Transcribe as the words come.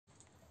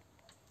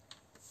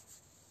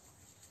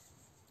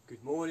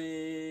Good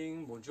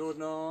morning,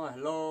 buongiorno,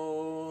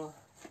 hello.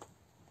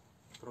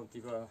 Pronti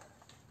per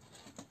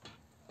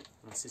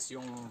una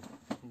sessione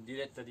in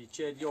diretta di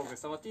chair yoga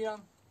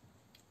stamattina.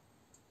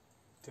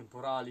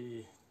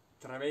 Temporali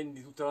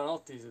tremendi tutta la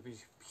notte. It's a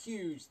big,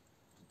 huge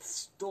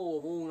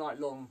storm all night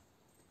long.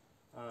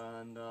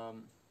 And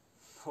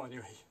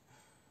anyway,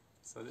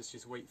 so let's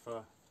just wait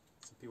for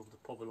some people to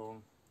pop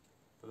along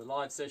for the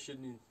live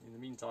session. In the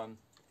meantime,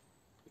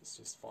 let's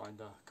just find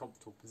a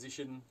comfortable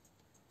position.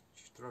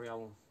 Ci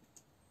troviamo,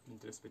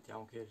 mentre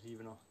aspettiamo che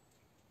arrivino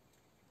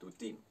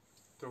tutti,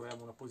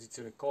 troviamo una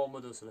posizione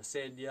comoda sulla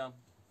sedia,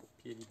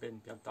 piedi ben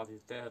piantati a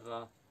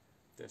terra,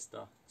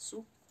 testa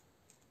su.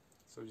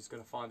 So we're just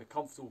going to find a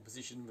comfortable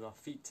position with our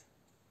feet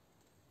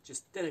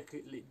just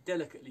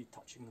delicately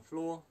touching the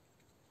floor,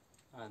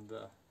 and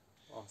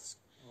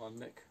our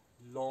neck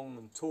long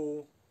and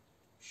tall,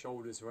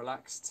 shoulders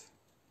relaxed,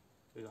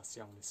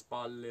 rilassiamo le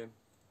spalle.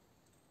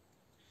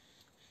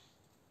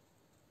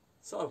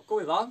 So,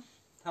 come va?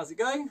 How's it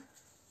going?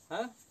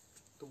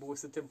 Dopo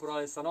questo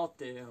temporale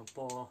stanotte è un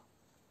po'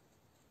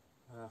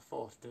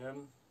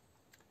 forte.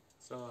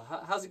 So,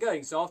 how's it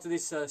going? So after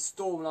this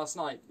storm last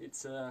night,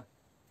 it's you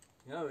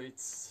know,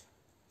 it's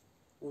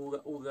all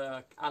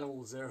the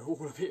animals are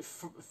all a bit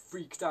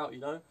freaked out, you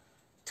know.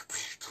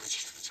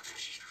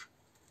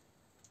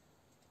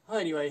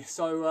 Anyway,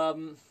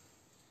 so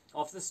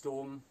after the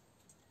storm,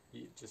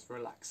 you just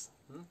relax.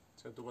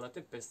 So dopo la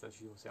tempesta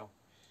ci possiamo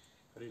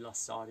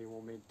rilassare un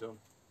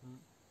momento.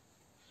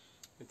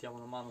 Mettiamo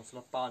una mano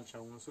sulla pancia,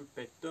 uno sul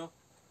petto.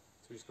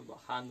 So we just got a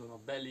hand on our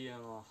belly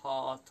and our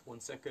heart, 1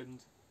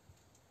 second.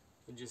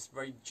 And just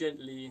very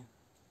gently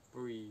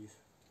breathe.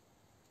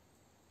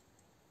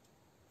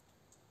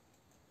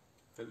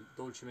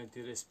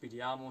 Dolcemente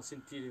respiriamo,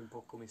 sentire un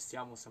po' come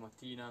stiamo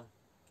stamattina.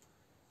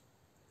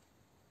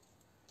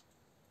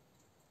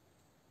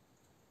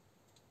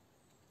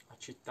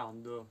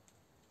 Accettando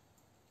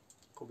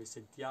come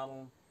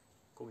sentiamo,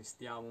 come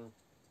stiamo.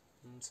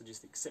 So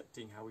just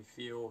accepting how we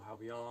feel, how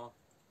we are.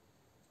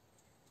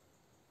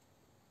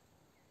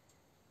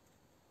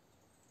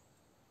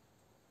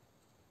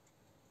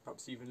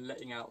 Perhaps even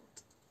letting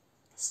out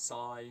a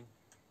sigh.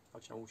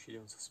 Facciamo uscire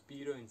un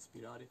sospiro,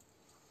 inspirare.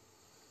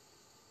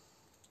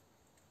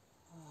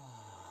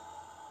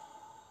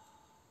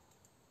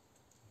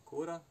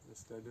 Ancora,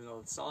 let's do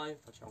another sigh,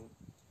 facciamo un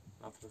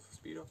altro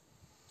sospiro.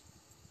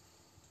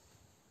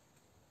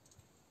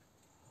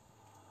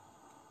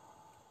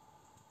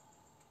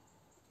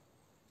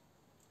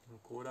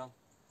 Ancora.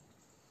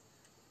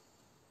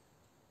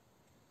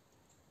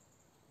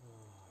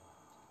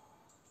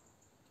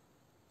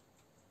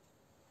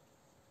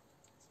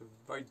 So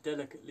very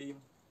delicately,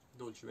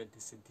 dolcemente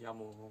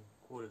sentiamo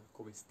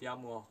come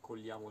stiamo,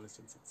 accogliamo le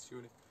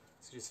sensazioni.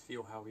 So just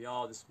feel how we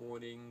are this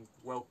morning,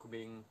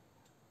 welcoming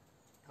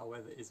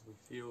however it is we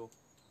feel.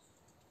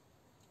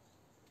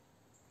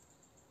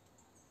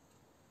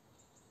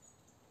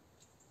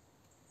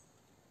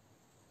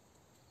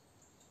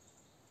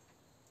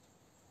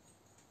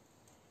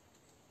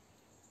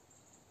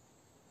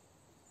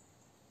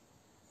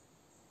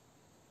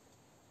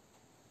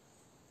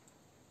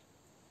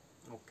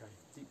 Ok,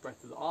 deep breath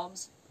through the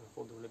arms,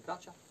 profondo con le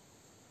braccia.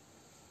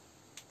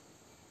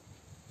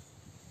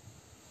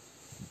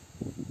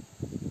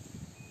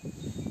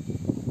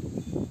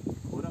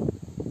 Ancora.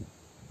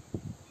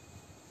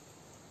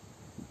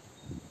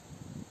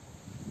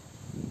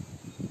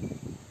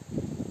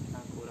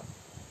 Ancora.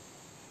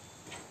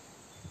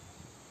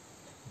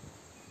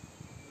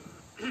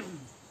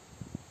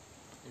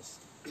 Yes.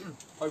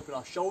 Open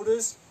our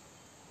shoulders,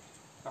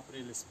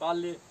 aprire le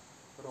spalle,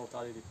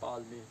 ruotare le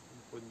palme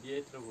un po'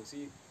 indietro,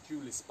 così,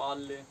 giù le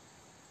spalle,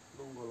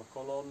 lungo la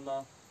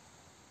colonna.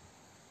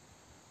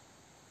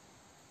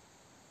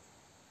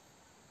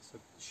 So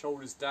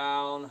shoulders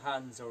down,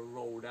 hands are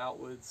rolled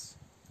outwards,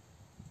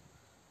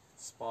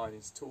 spine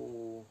is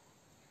tall.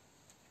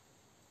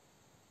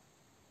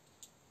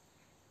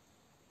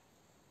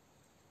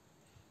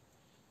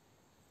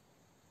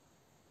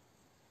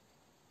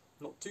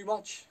 Not too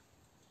much.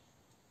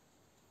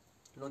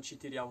 Non ci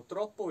tiriamo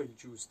troppo, è il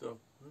giusto.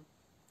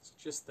 So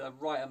just the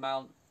right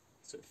amount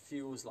so it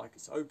feels like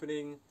it's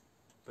opening,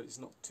 but it's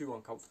not too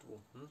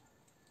uncomfortable.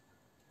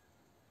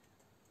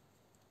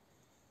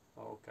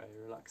 Okay,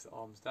 relax the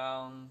arms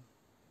down.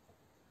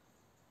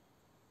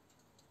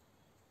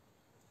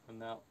 And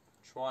now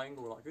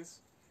triangle like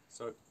this.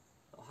 So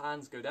the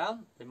hands go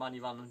down, le mani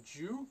vanno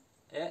giù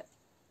e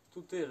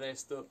tutto il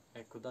resto,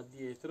 ecco, da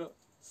dietro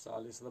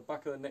sale. So the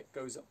back of the neck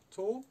goes up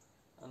tall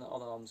and the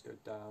other arms go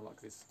down like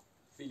this.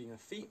 Feeling the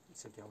feet,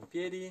 sentiamo i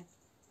piedi,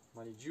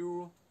 mani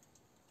giù.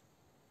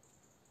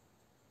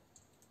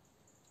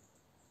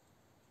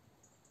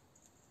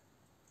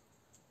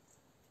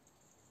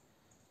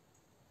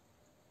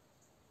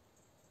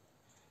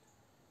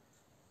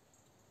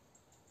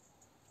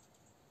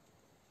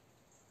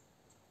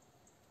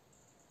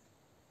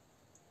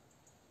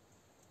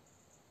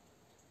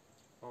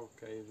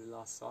 Ok,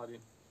 rilassati.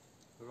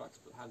 Relax,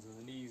 put hands on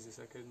the knees a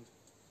second.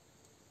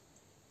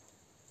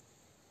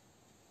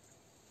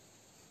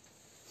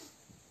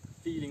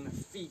 feeling the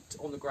feet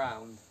on the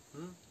ground.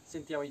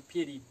 Sentiamo i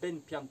piedi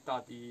ben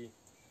piantati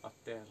a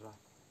terra.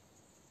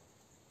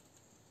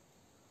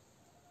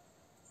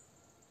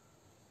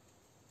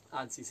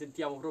 Anzi,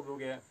 sentiamo proprio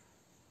che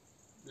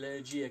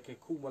l'energia che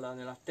accumula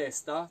nella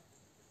testa,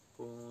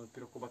 con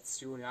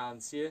preoccupazioni,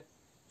 ansie,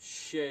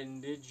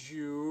 scende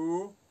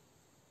giù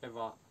e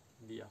va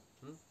via.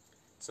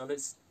 So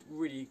let's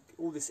really,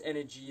 all this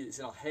energy that's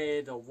in our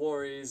head, our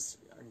worries,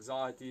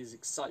 anxieties,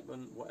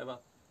 excitement,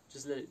 whatever,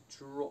 just let it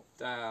drop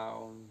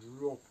down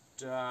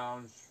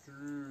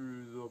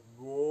through the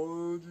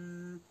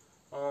body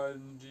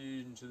and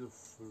into the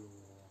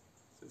floor.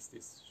 So it's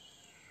this.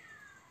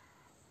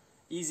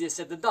 Easier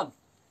said than done.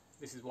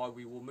 This is why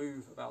we will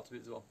move about a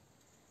bit as well.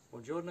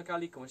 Buongiorno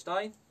Cali, come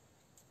stai?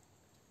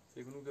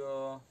 Sei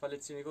venuto a fare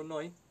lezioni con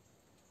noi?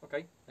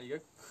 Okay, there you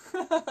go.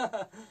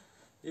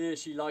 Yeah,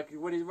 she like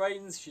when it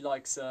rains, she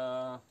likes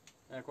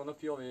quando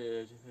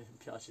piove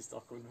piace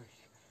stare con noi.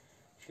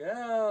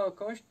 Ciao,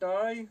 come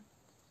stai?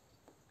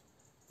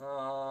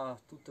 Ah,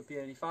 tutto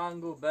pieno di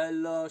fango,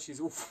 bella, she's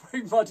all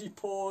very muddy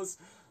paws.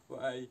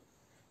 Way.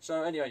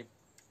 So anyway,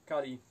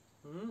 Cali.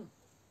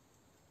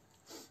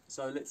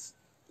 So let's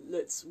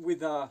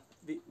with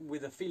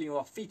the feeling of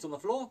our feet on the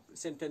floor,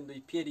 sentendo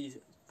i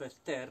piedi per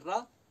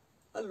terra,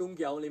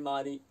 allunghiamo le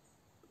mani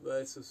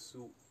verso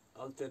su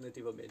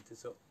alternativamente.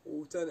 So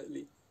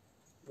alternately,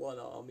 one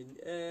arm in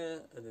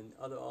air and then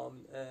other arm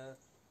in air.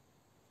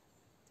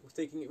 We're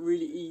taking it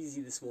really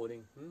easy this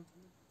morning.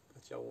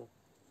 Facciamo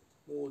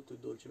molto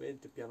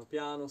dolcemente, piano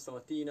piano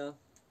stamattina.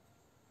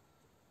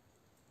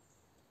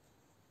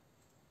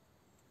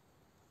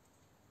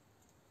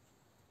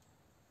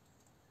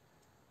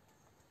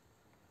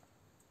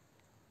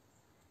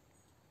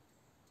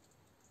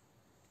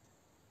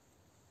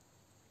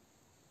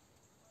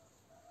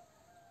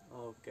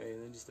 Okay,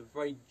 and then just a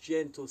very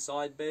gentle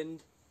side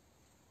bend,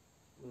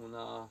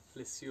 una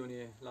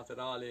flessione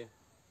laterale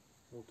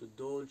molto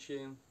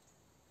dolce.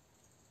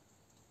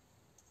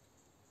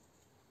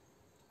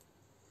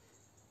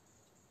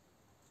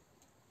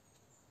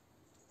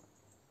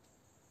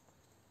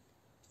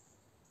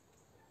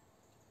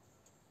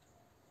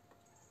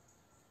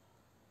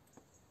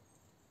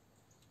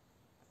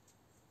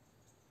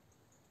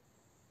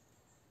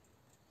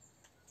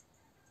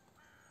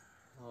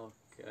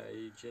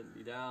 Ok,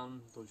 gently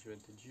down,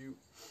 dolcemente giù,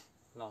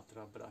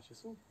 l'altra braccia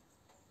su.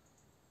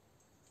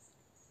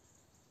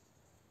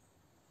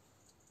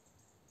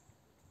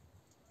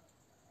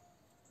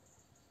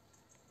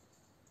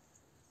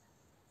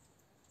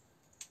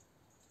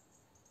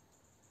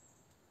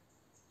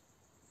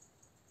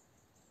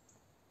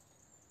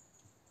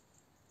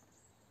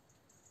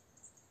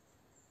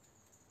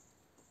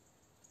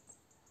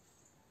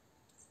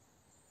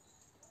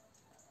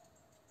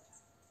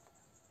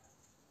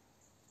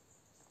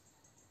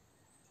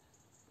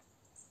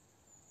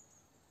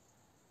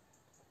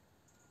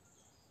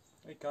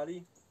 Hey,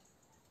 Cari.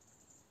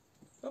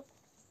 Oh.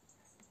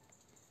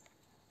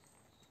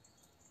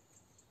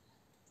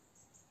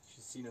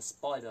 She's seen a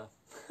spider.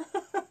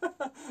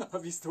 Ha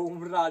visto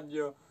un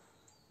ragno.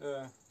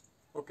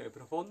 Ok,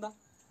 profonda.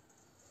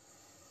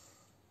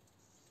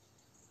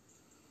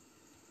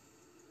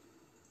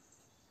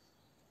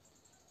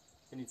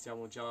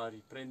 Iniziamo già a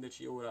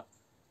riprenderci ora.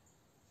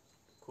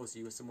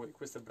 Così,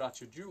 questo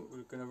braccio giù.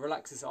 We're going to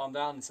relax this arm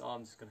down. This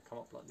arm is going to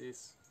come up like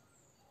this.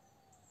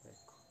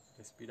 Ecco,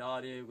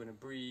 respirare, we're going to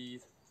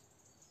breathe.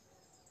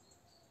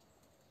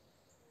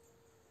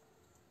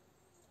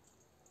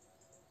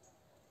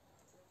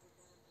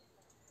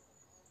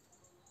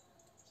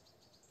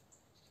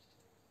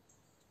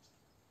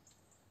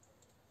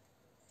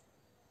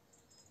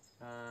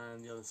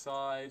 And the other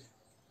side.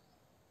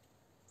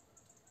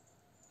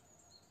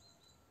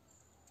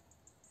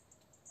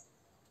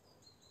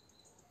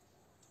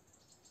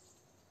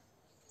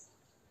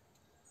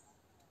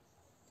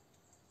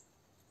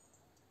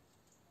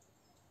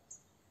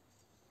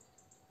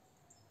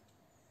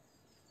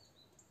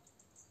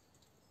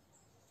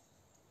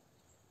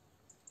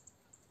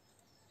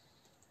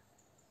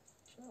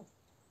 Sure.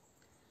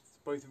 So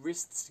both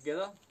wrists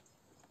together.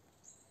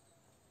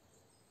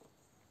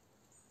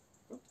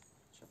 Oh,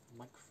 check the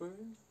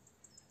microphone.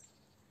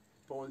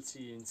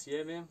 Polsi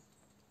insieme.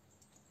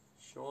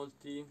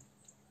 Sciolti.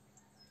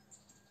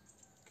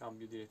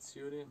 Cambio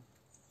direzione.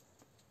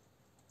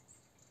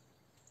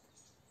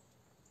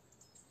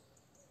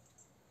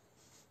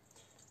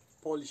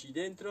 Pollici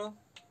dentro.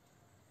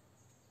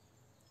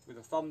 With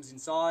the thumbs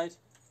inside.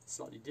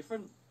 Slightly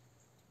different.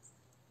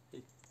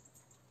 Hey.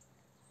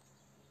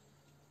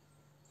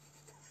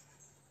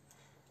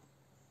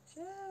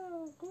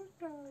 Ciao, come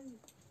stai?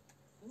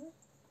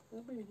 Va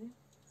bene?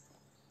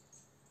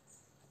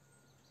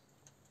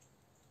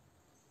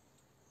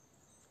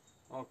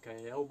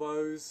 Okay,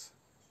 elbows.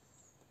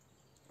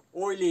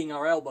 Oiling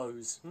our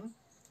elbows.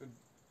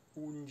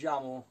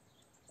 Ungiamo,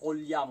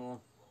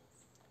 oliamo.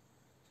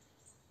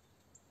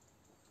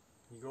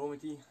 I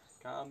gomiti,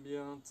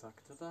 cambio,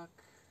 tac tac tac.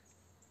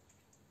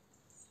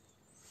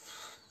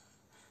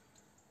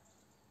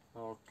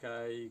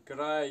 Okay,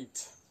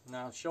 great.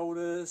 Now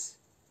shoulders.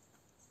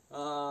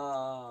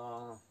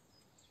 Ah.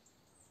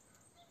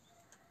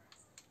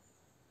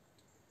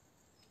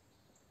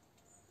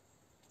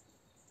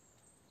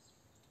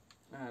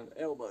 And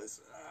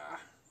elbows. Ah.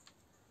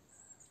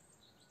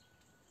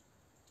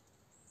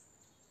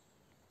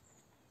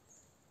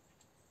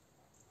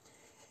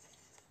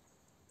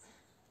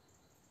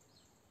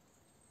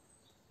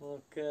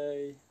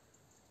 Okay.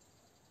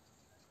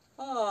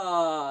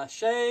 Ah,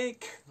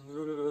 shake.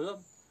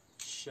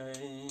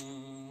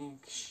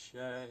 Shake,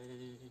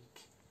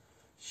 shake,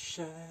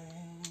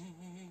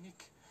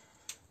 shake,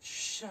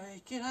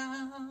 shake it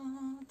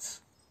out.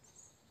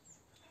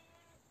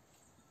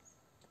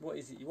 What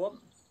is it you want?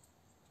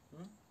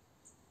 Hmm?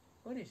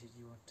 What is it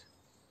you want?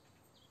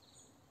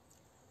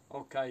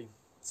 Okay,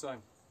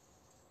 so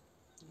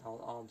now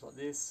arms like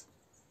this,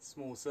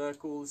 small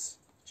circles,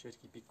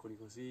 cerchi piccoli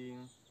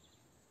così.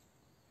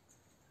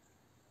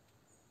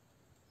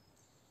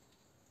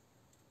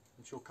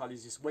 I'm sure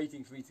Kali's just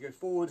waiting for me to go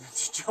forward and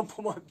to jump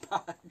on my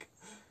back.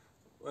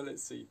 Well,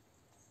 let's see.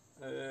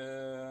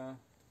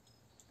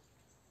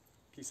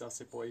 Chissà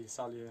se poi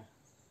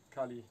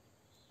Kali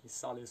mi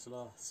sale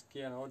sulla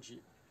schiena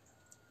oggi.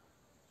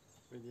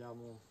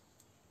 Vediamo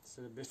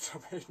se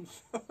better.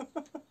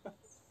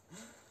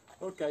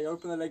 Okay,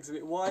 open the legs a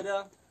bit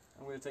wider.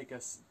 I'm going to take a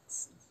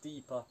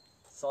deeper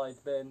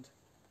side bend.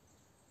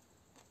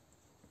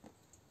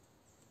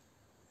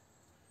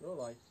 All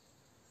right.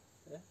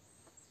 Yeah.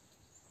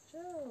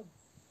 Chill.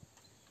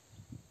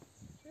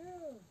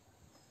 Chill.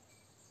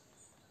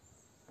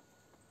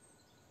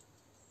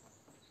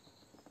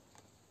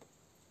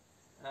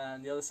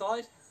 And the other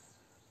side.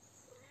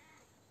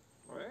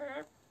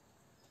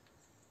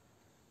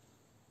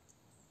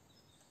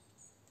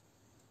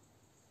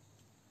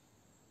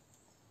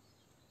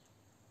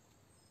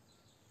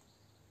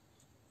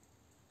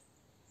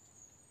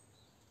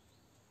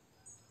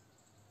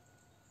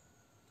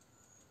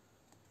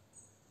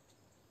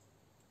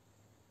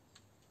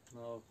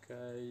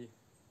 Okay.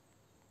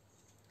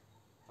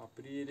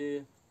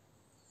 Aprire.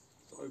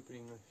 So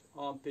opening the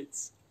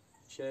armpits,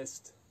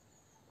 chest.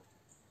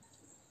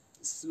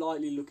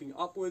 Slightly looking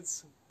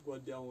upwards.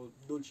 Guardiamo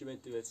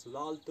dolcemente verso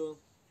l'alto.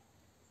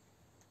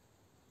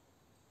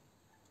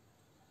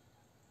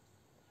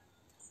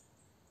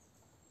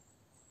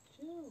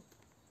 Chill.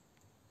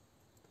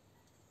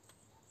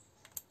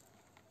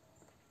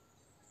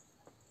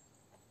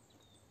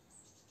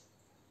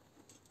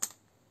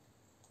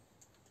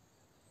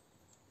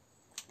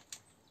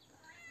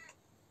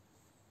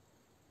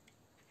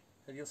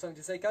 Have you got something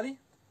to say, Kali?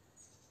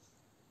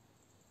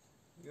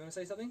 You want to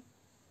say something?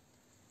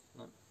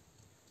 No.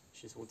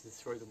 She just wanted to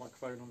throw the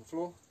microphone on the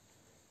floor.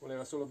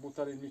 Voleva solo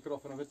buttare il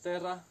microfono per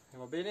terra e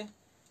va bene?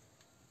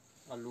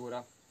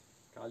 Allora,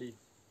 Kali,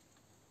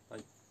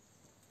 dai.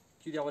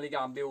 Chiudiamo le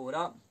gambe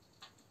ora,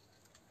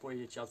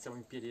 poi ci alziamo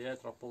in piedi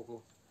tra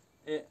poco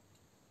e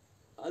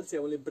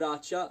alziamo le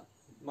braccia,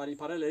 mani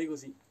parallele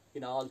così,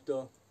 in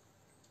alto.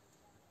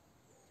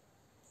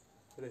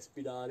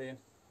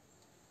 Respirare.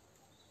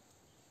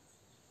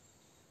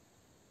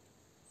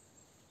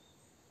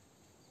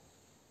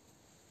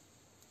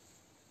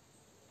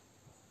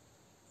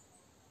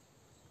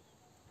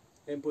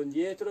 E un po'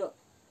 indietro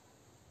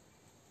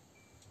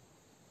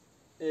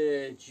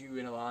e giù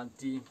in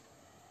avanti.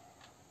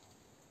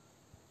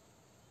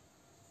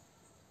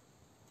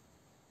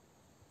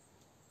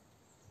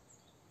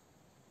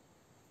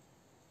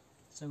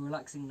 So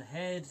relaxing the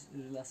head,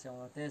 rilassiamo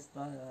la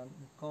testa,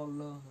 il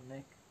collo,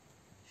 neck,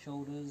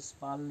 shoulders,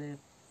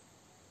 spalle.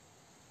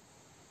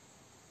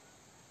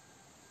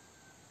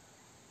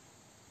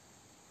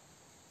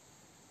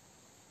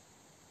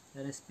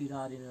 E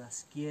respirare nella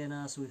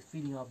schiena, so we're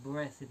feeling our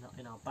breath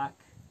in our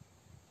back.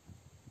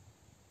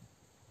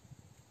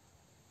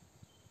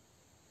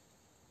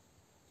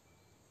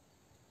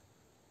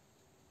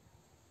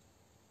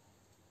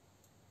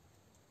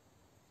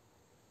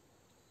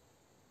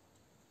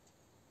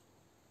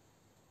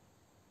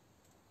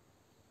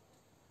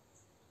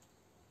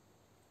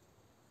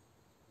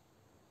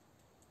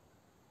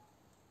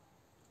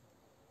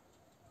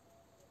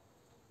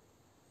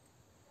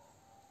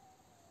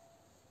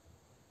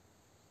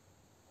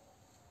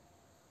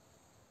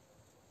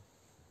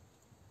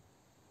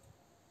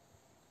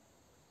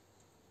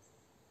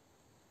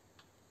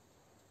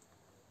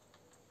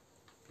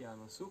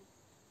 Piano su.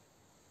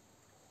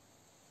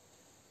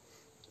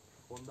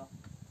 Profonda.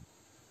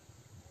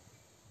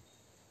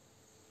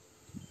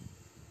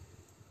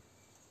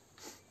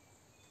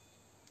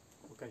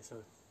 Okay,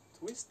 so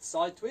twist,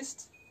 side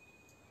twist.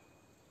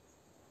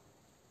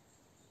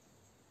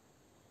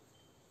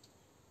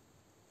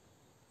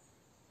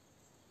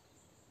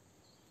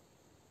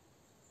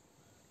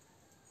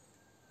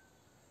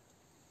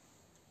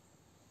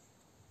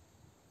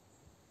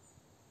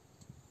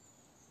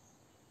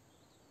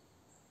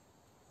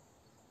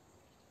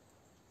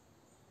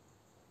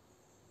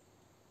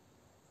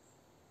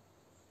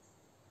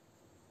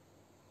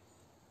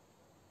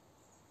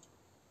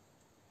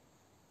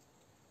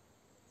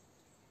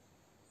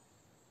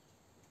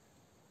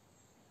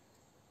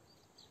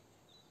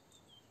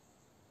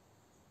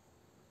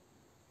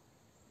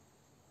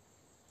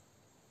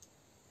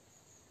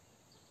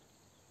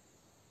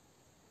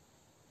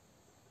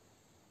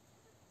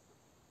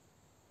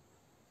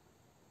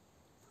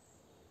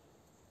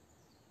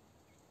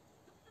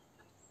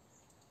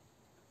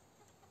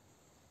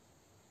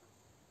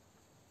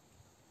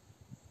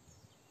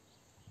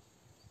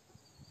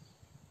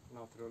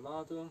 L'altro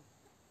lato.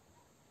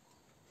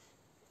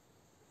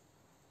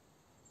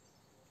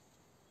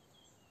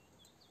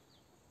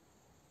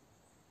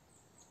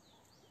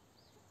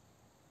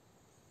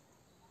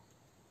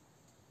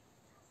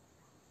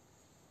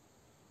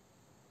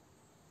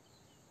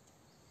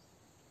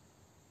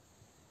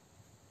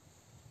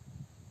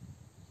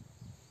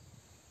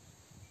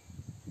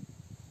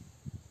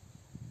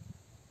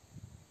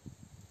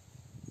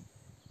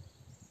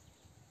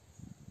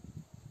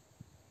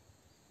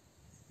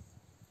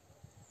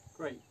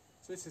 Great,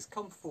 so this has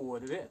come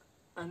forward a bit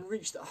and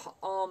reached the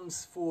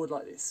arms forward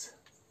like this.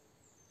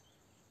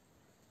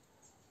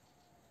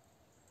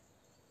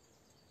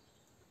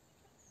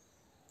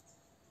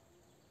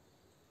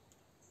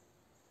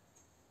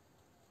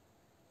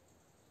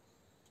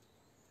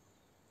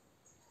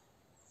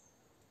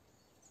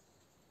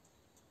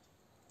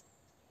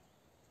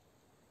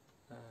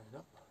 And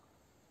up.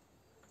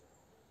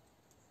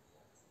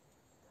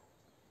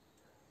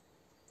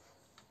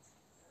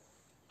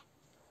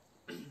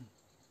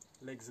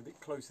 Legs a bit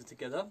closer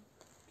together.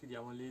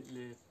 Chiudiamo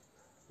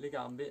le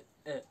gambe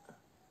e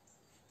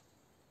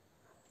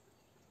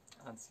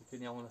anzi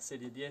teniamo la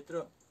sedia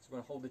dietro. So we're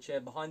going to hold the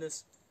chair behind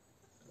us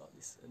like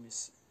this and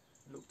just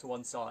look to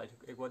one side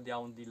e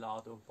guardiamo di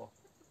lato un po'.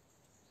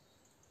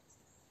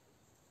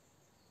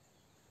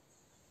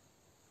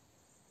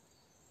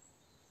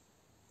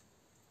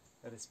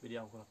 E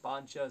respiriamo con la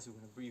pancia, so we're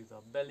going to breathe with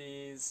our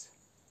bellies.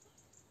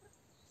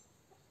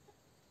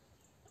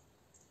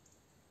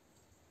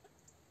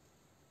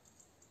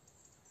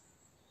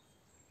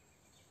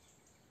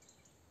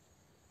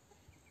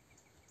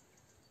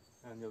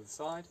 And the other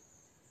side.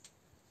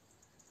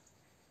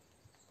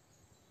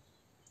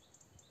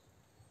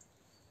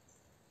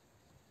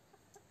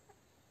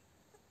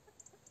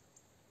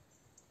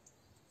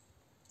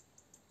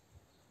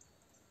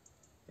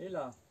 E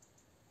là,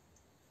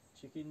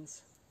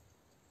 chickens.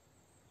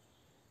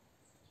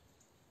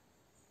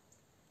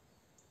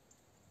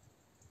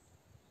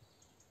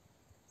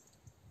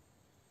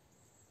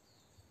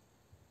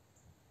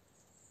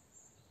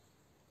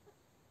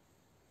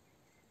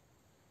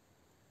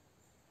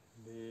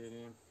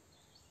 Bene.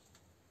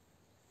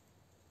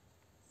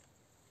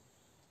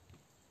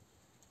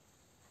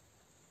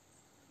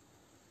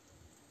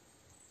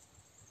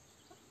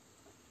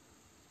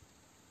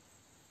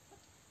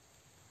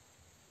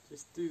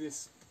 Just do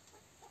this.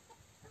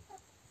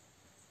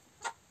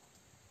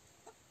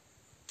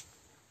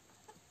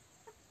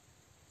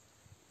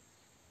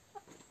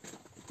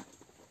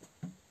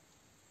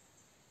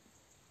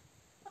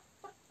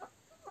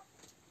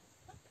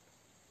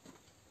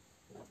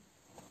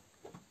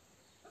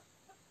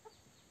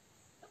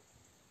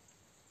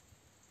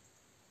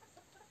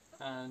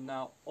 And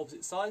now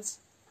opposite sides,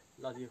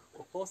 lati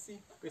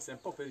opposti. Questo è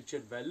un po' per il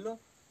cervello.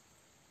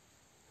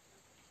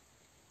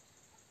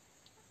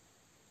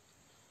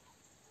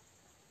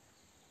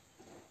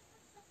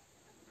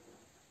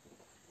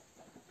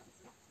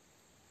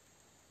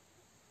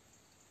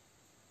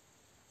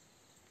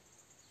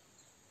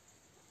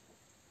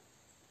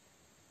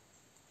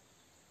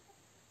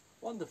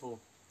 Wonderful.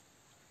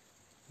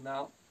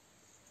 Now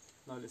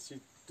let's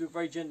just do it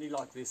very gently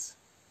like this,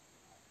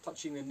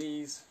 touching the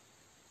knees.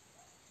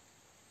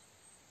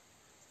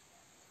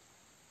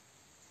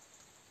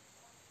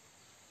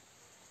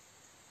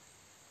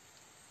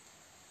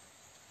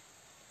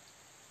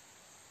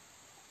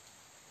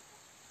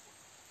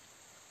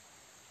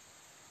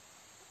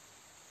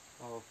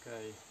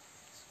 Okay,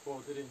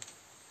 squat it in,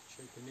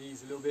 shake the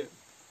knees a little bit.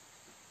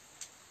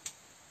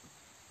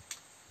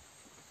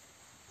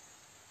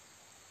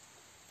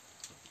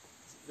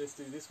 Let's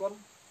do this one.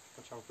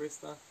 Facciamo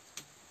questa.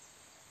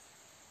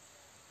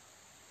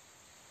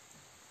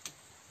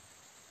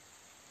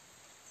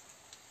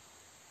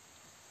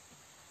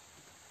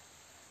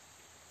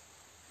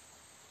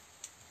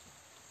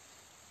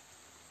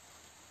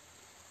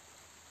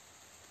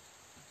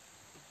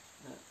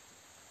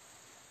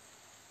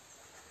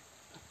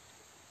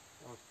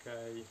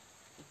 Okay,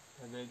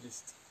 and then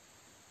just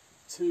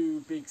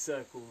 2 big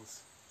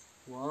circles.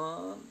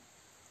 1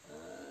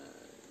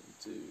 and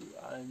 2,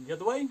 and the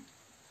other way.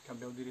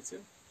 Cambiamo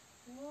direzione.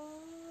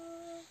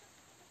 1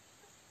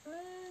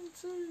 and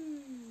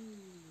 2.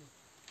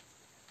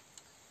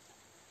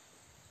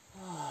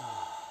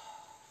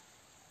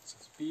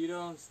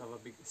 Sospiro, just have a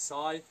big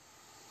sigh.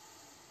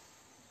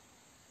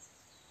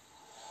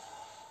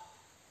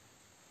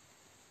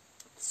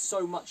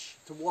 So much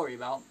to worry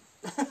about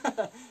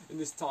in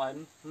this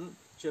time.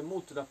 C'è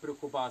molto da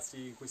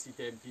preoccuparsi in questi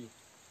tempi.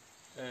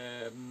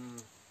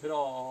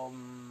 Però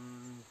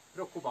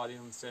preoccupare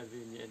non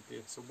serve a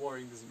niente, so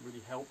worrying doesn't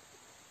really help,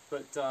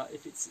 but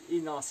if it's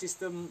in our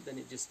system then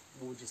it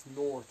will just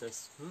gnaw at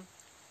us.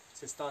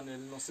 Se sta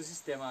nel nostro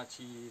sistema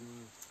ci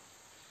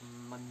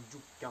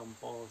mangiucca un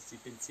po' questi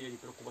pensieri,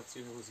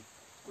 preoccupazioni così,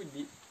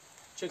 quindi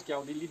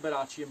cerchiamo di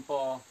liberarci un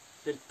po'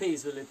 del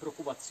peso delle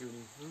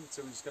preoccupazioni.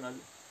 So we're just going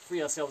to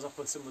free ourselves up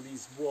of some of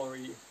these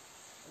worry,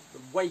 the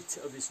weight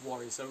of this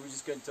worry. So we're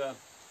just going to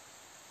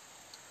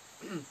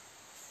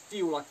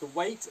feel like the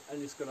weight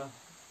and just going to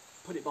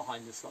put it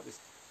behind us like this.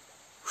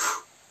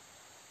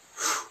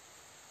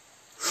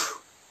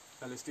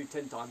 And let's do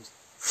 10 times.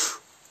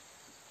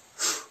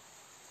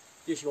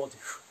 10 volte.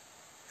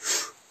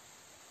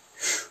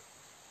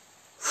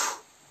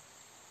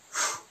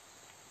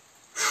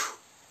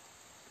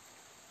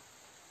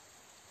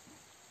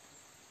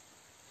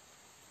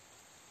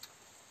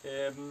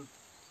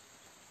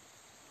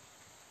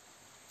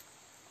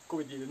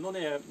 Come dire, non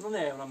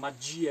è una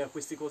magia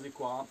queste cose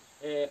qua,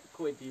 è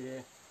come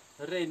dire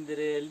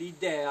rendere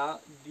l'idea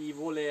di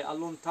voler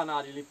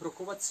allontanare le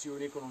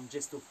preoccupazioni con un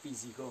gesto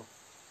fisico,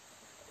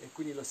 e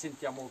quindi lo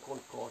sentiamo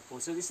col corpo.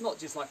 So it's not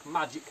just like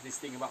magic, this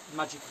thing about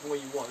magic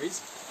away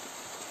worries.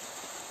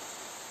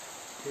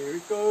 Here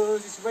it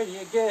goes, it's raining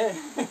again.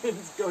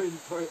 It's going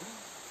for it.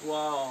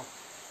 Wow.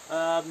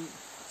 So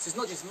it's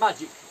not just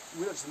magic,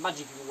 we're not just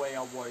magicking away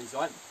our worries,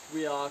 right?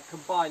 We are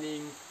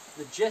combining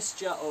the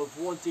gesture of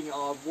wanting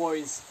our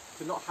worries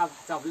to not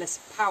have less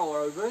power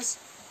over us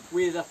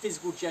with a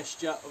physical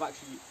gesture of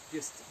actually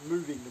just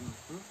moving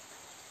them.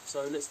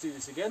 So let's do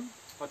this again.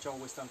 Facciamo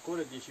questo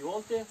ancora 10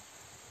 volte,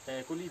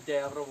 con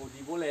l'idea proprio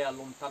di voler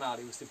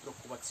allontanare queste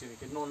preoccupazioni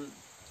che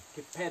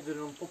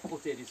perdono un po'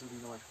 potere su di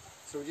noi.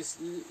 So we're just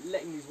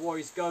letting these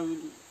worries go,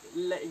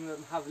 letting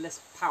them have less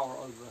power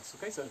over us.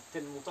 Okay, so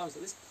 10 more times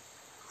like this.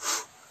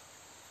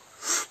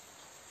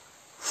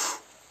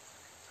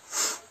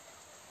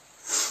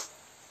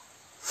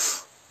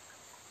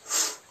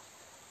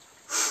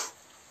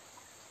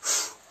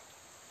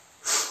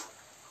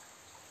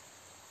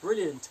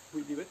 Brilliant,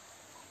 really good.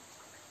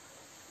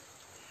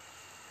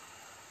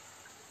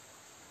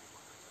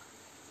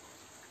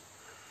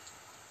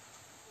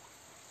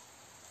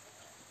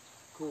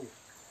 Cool.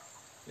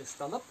 Let's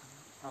stand up,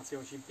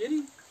 alziamoci in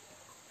piedi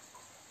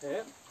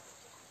e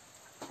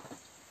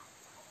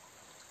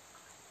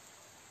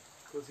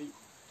così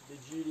le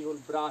giri col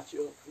braccio.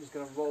 You're just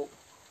gonna roll,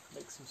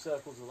 make some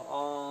circles with the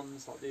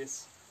arms like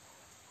this.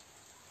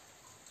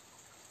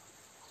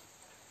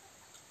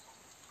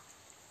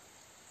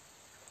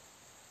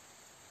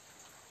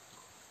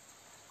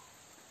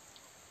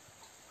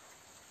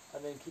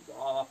 And then keep the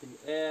arm up in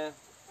the air,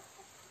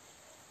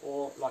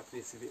 or like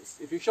this.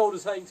 If your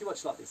shoulder's hurting too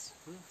much, like this.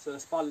 Se le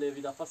spalle vi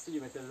dà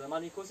fastidio, mettete le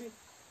mani così,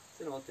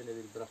 se no tenete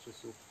il braccio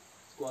su.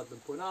 Sguardo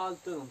un po' in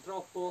alto, non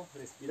troppo,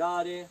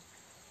 respirare.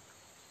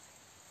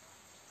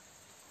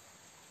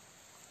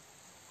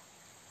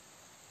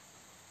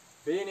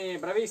 Bene,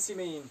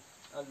 bravissimi.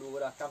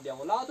 Allora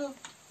cambiamo lato,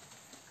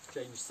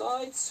 change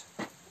sides.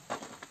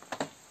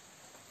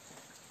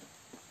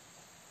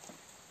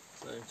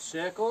 So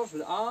circles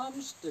with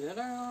arms.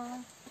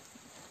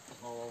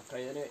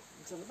 Okay, and it.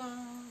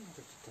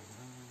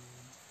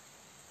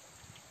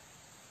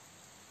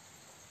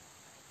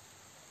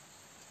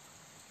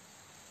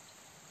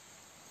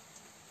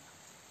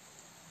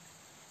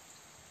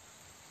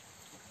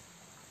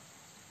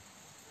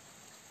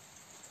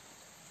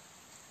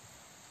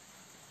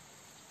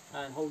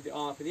 And hold the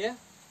arm up in the air.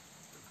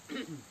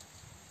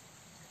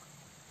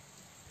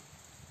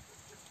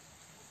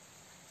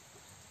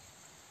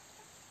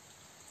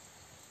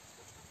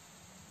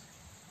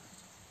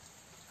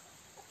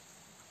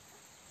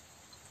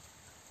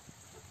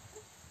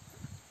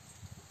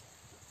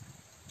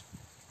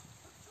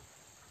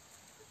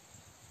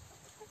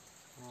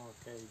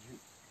 Okay,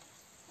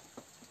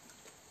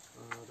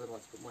 I don't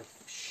like to put my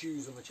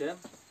shoes on the chair.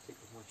 Take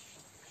off my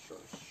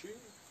shoe.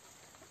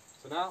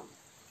 So now,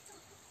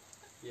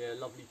 yeah,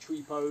 lovely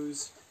tree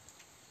pose.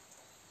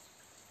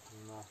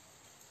 Una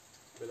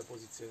bella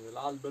posizione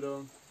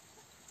dell'albero.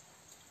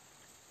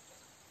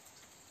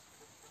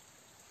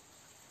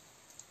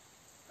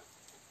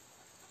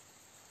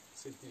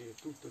 Sentire che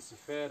tutto si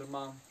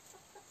ferma,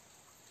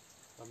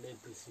 la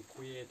mente si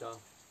quieta.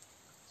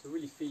 So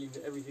really feeling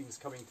that everything's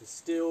coming to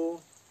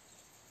still.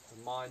 The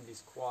mind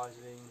is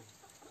quieting.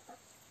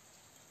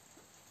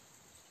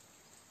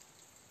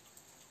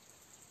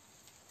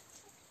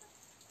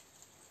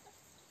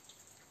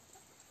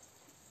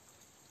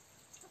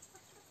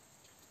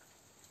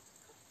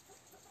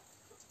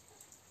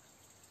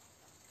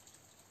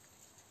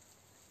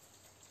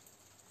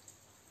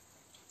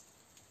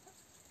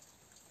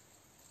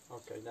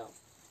 Okay, now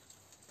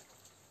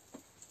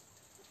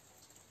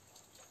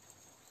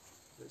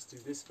let's do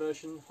this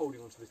version,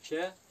 holding onto the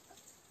chair.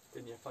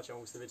 Facciamo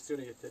questa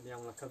versione che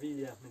teniamo la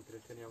caviglia mentre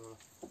teniamo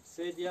la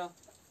sedia,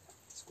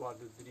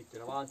 sguardo diritto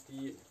in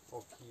avanti,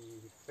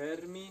 occhi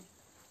fermi,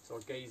 so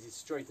our gaze is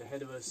straight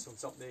ahead of us on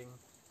something,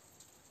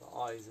 the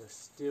eyes are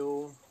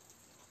still.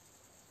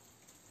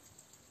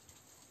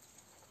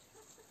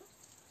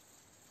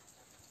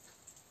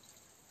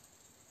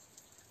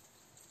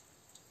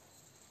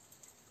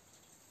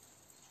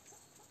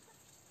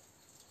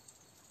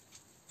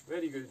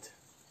 Very good.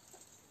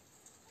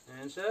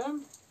 And so,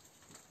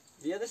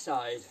 the other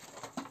side.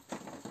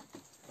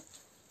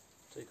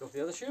 Take off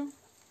the other shoe.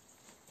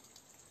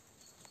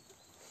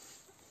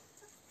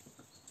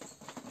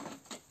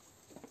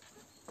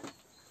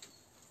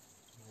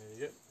 There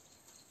you go.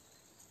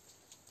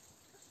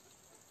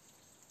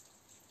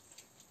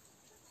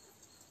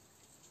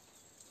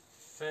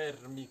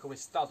 Fermi come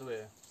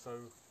statue. So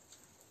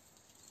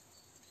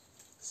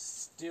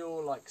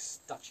still like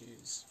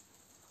statues.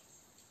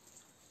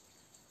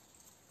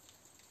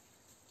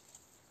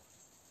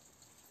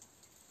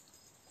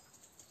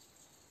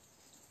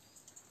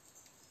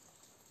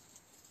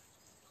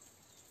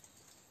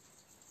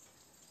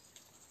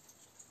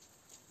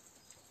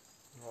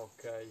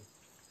 Okay.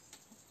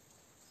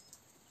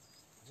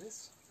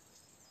 This.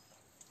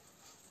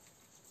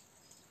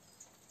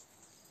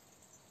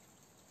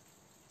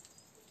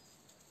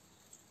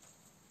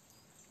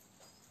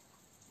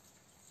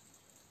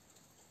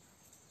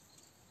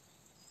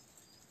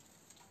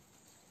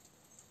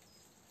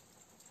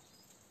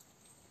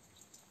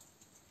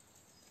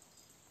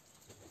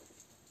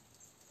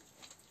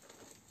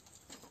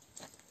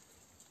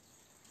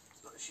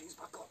 Put the shoes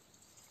back on.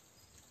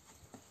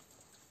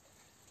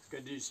 Let's go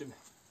do some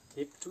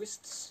hip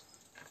twists.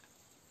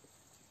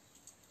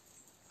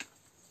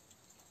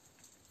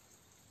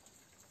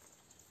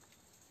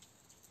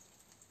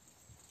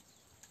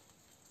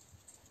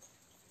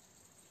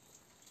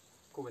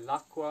 Come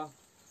l'acqua,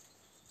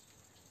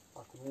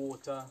 like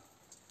water.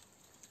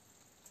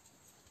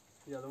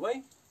 The other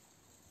way.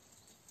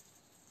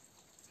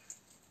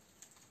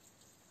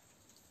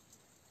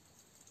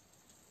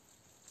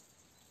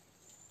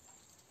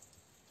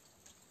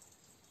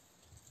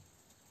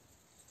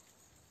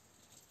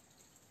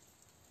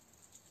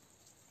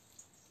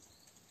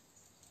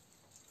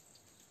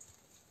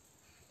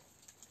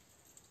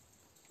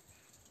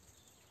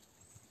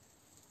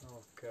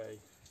 Okay,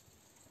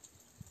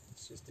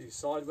 let's just do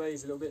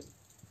sideways a little bit.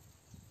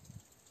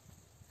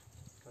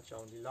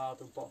 Facciamo di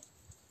lato un po'.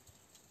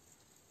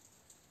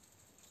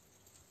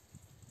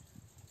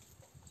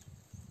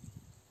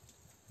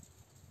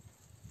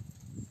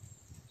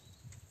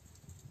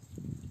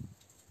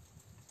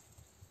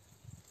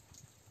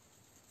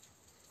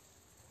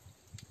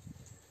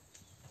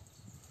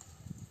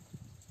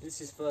 This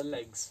is for the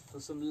legs,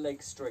 for some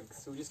leg strength.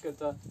 So we're just going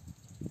to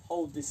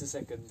hold this a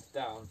second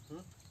down.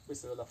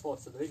 Questa è la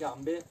forza delle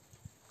gambe.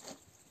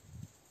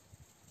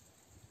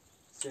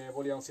 Se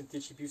vogliamo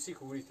sentirci più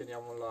sicuri,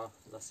 teniamo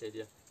la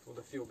sedia. If you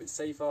want to feel a bit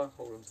safer,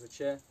 hold on to the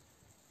chair.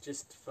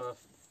 Just for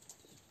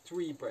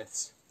 3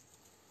 breaths.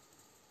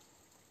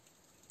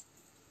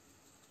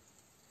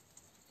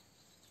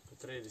 Per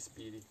 3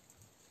 respiri.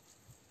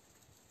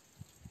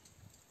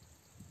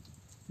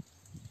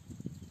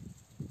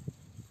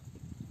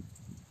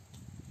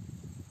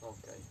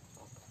 Okay.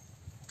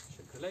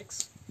 Shake the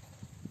legs.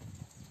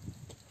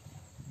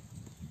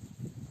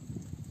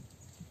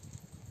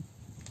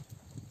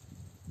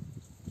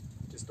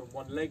 Just on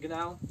one leg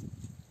now,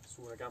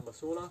 su una gamba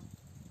sola.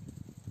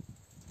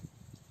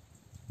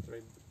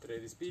 3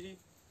 respiri.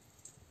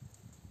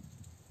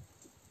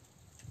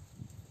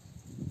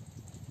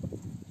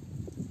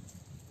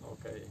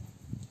 Ok,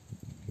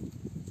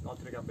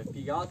 l'altra gamba è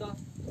piegata,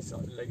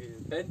 the leg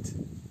is bent.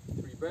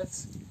 3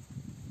 breaths.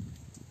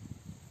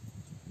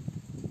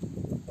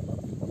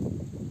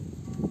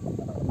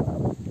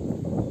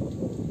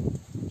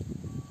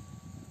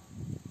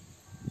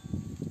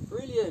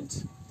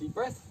 Brilliant! Deep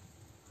breath.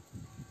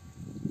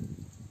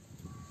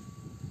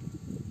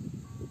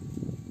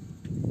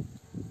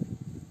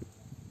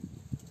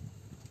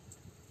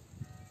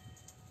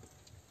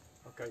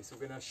 Okay, so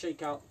we're going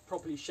to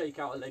properly shake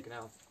out a leg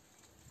now.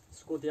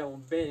 Scuotiamo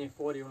bene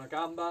fuori una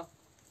gamba.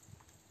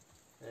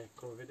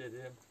 Ecco,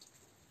 vedete?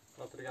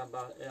 L'altra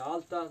gamba è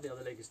alta, the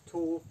other leg is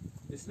tall.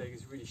 This leg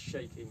is really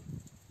shaking.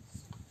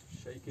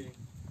 Shaking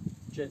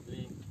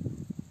gently.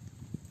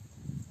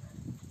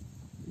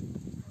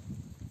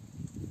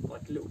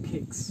 Like little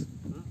kicks.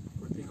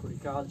 Come piccoli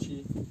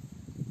calci.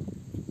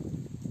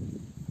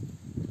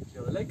 The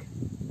other leg.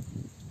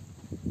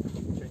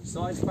 Change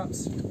sides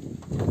perhaps.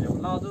 Andiamo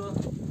un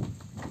lato.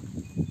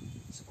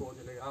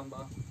 Scuote la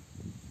gamba,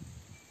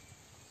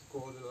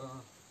 scuote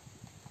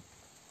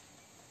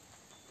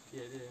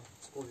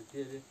il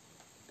piede,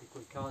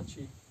 piccoli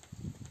calci.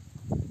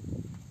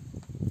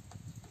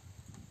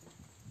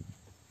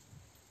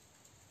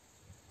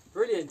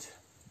 Brilliant!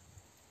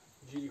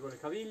 Giri con le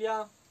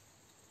caviglia,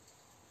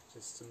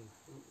 just some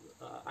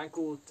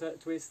ankle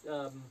twist,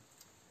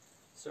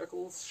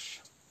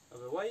 circles,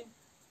 other way.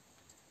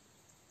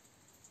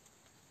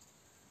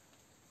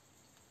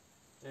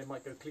 E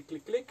might go click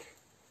click click.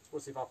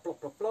 Forse fa plop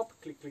plop plop,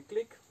 clic clic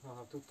clic,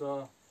 va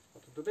tutto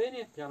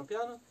bene, piano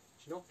piano,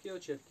 ginocchio,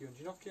 cerchi un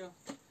ginocchio,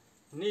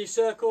 knee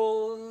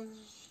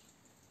circles,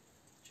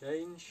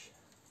 change,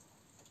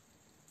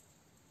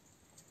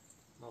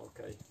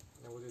 ok,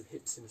 now we'll do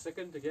hips in a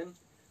second again,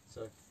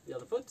 so the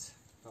other foot,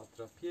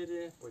 l'altro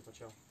piede, poi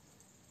facciamo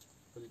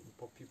un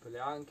po' più per le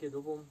anche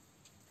dopo,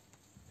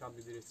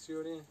 cambio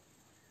direzione,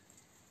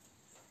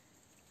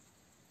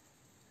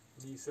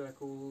 knee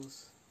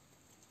circles,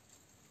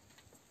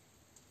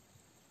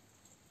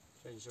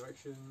 change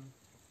direction.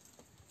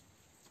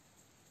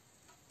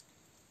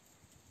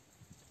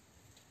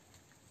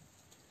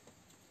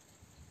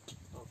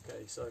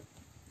 Okay, so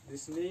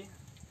this knee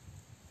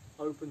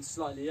opens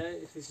slightly,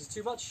 if this is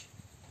too much,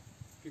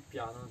 più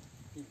piano,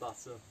 più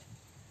basso.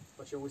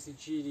 Facciamo questi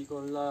giri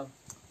col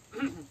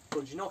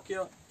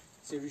ginocchio,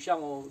 se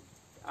riusciamo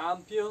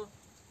ampio,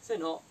 se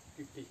no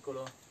più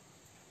piccolo.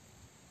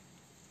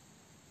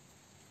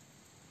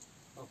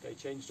 Ok,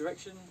 change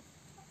direction,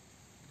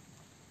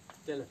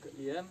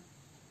 delicately,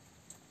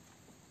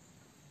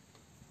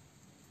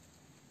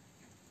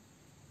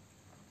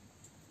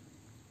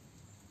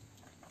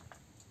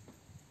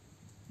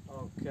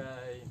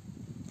 Okay,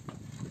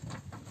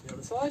 the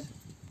other side.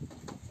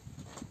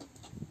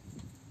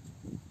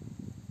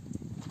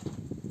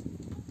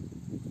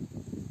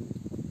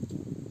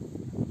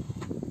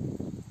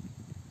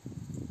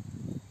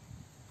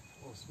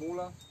 Or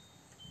smaller,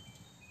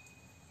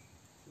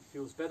 it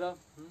feels better,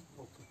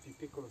 o più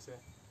piccolo se è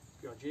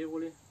più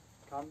agevole,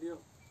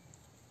 cambio.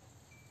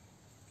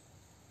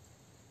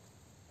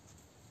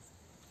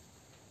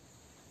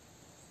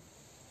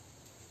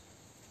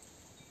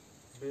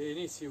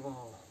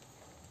 Benissimo,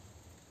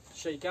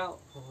 shake out.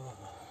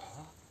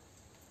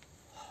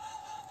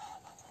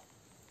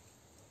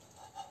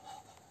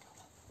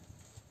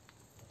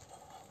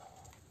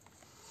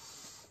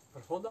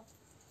 Profonda.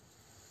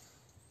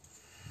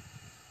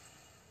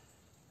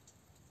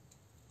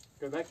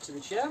 Go back to the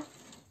chair.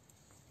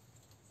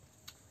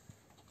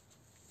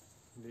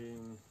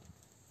 Then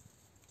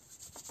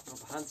rub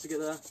our hands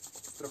together.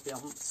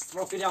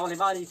 Stroppiamo le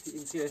mani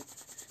insieme.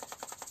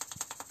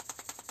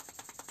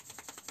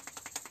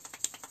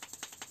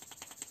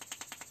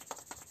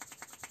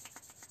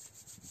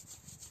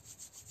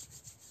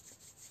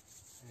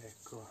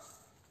 Ecco,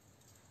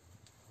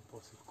 un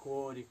po' sul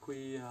cuore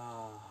qui.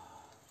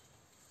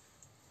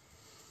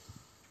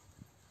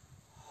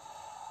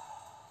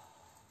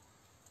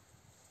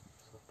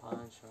 Sulla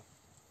pancia.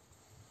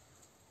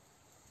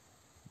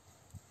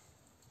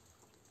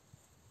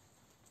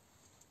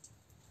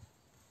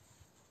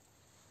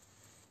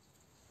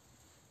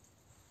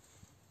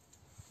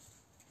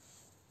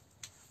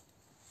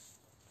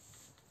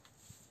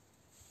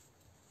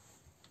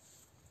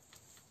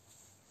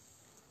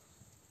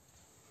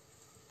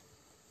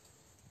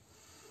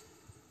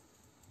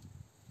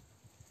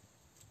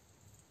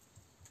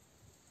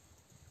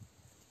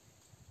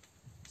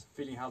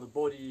 Feeling how the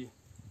body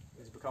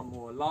has become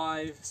more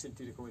alive,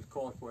 sentire come il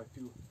corpo è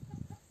più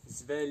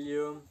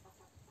sveglio,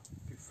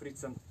 più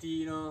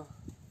frizzantino.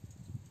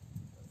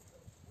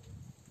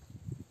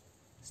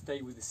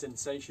 Stay with the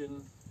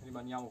sensation,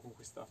 rimaniamo con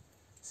questa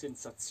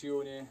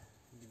sensazione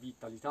di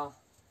vitalità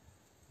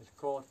del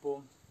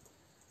corpo.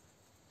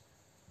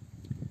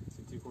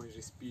 Sentire come il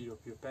respiro è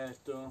più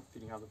aperto,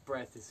 feeling how the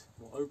breath is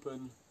more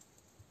open.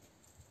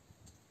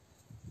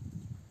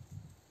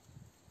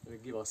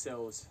 We'll give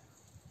ourselves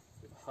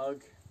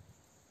hug,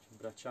 ci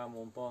abbracciamo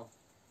un po',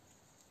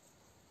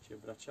 ci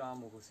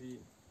abbracciamo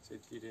così,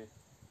 sentire,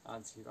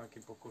 anzi anche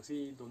un po'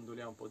 così,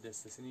 dondoliamo un po'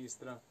 destra e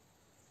sinistra.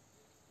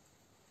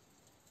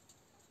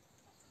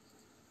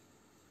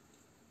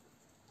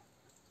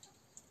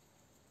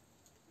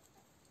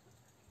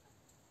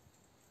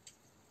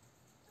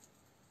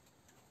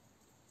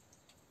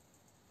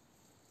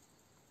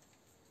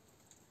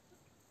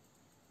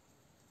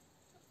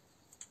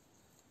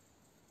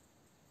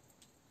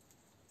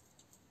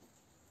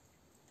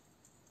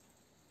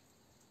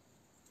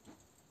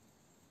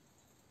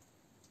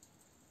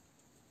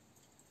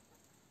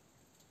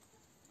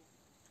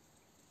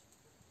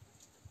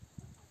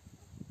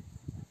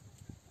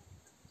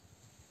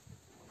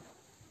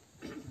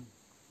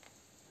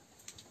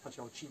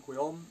 Facciamo 5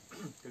 om,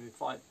 going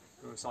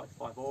to recite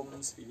 5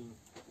 ohms, feeling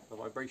the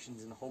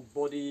vibrations in the whole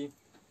body,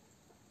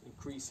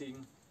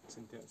 increasing,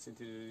 sentire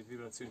le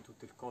vibrazioni in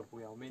tutto il corpo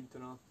che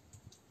aumentano.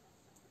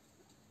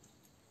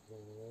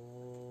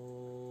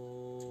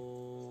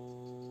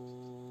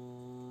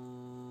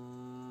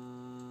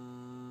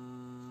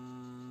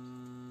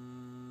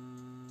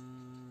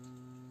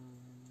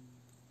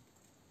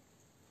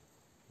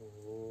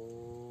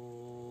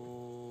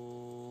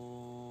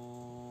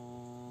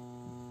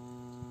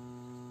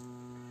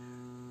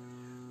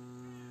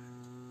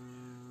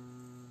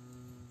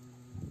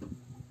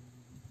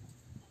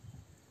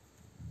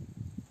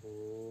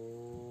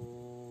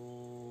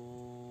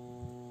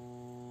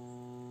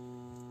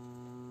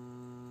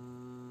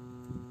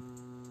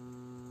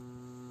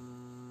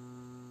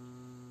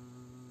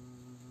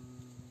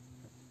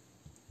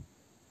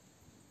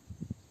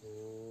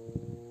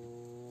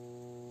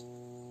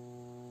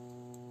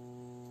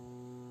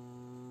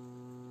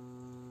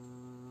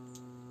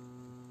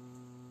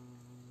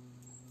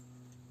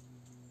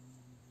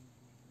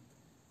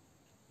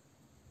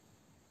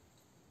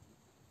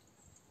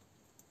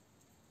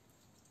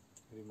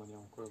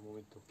 Rimaniamo ancora un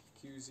momento occhi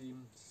chiusi,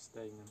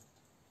 staying a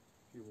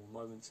few more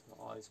moments with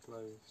our eyes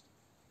closed.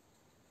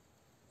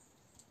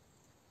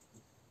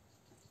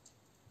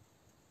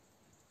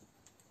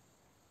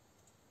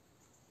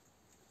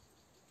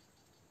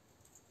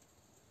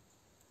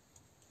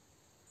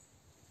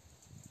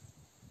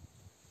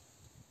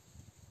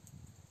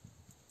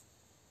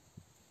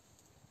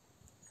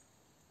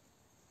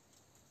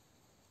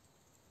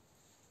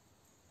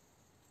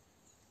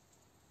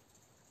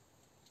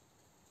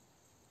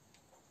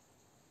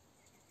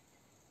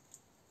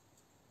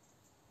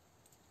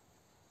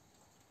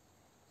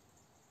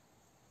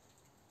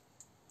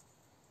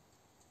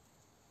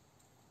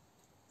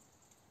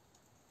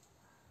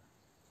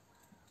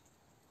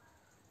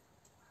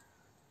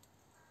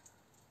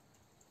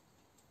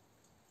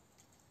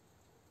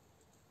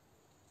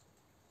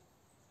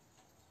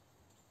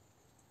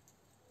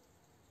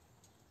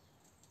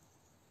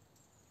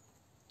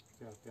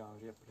 piano piano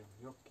riapriamo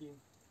gli occhi.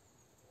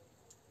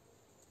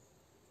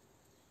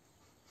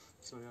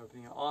 Slowly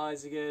opening our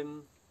eyes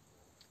again,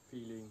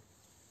 feeling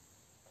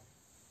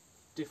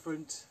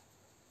different,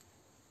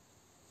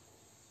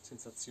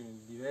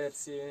 sensazioni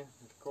diverse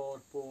nel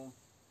corpo,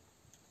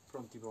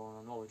 pronti per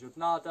una nuova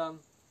giornata.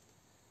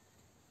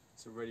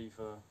 So ready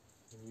for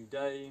a new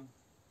day,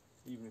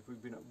 even if we've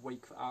been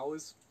awake for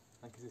hours,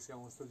 anche se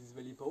siamo stati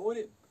svegli per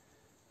ore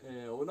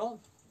o no.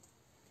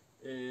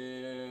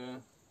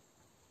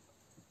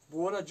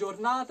 Buona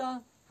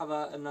giornata, have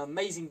an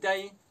amazing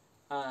day,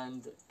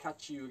 and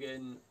catch you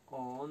again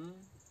on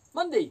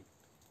Monday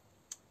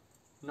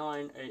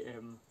 9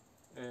 AM.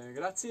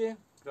 Grazie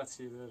per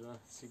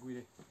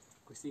seguire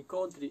questi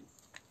incontri,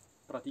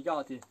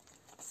 praticate,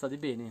 state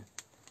bene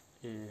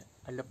e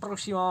alla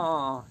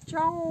prossima,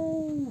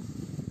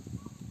 ciao!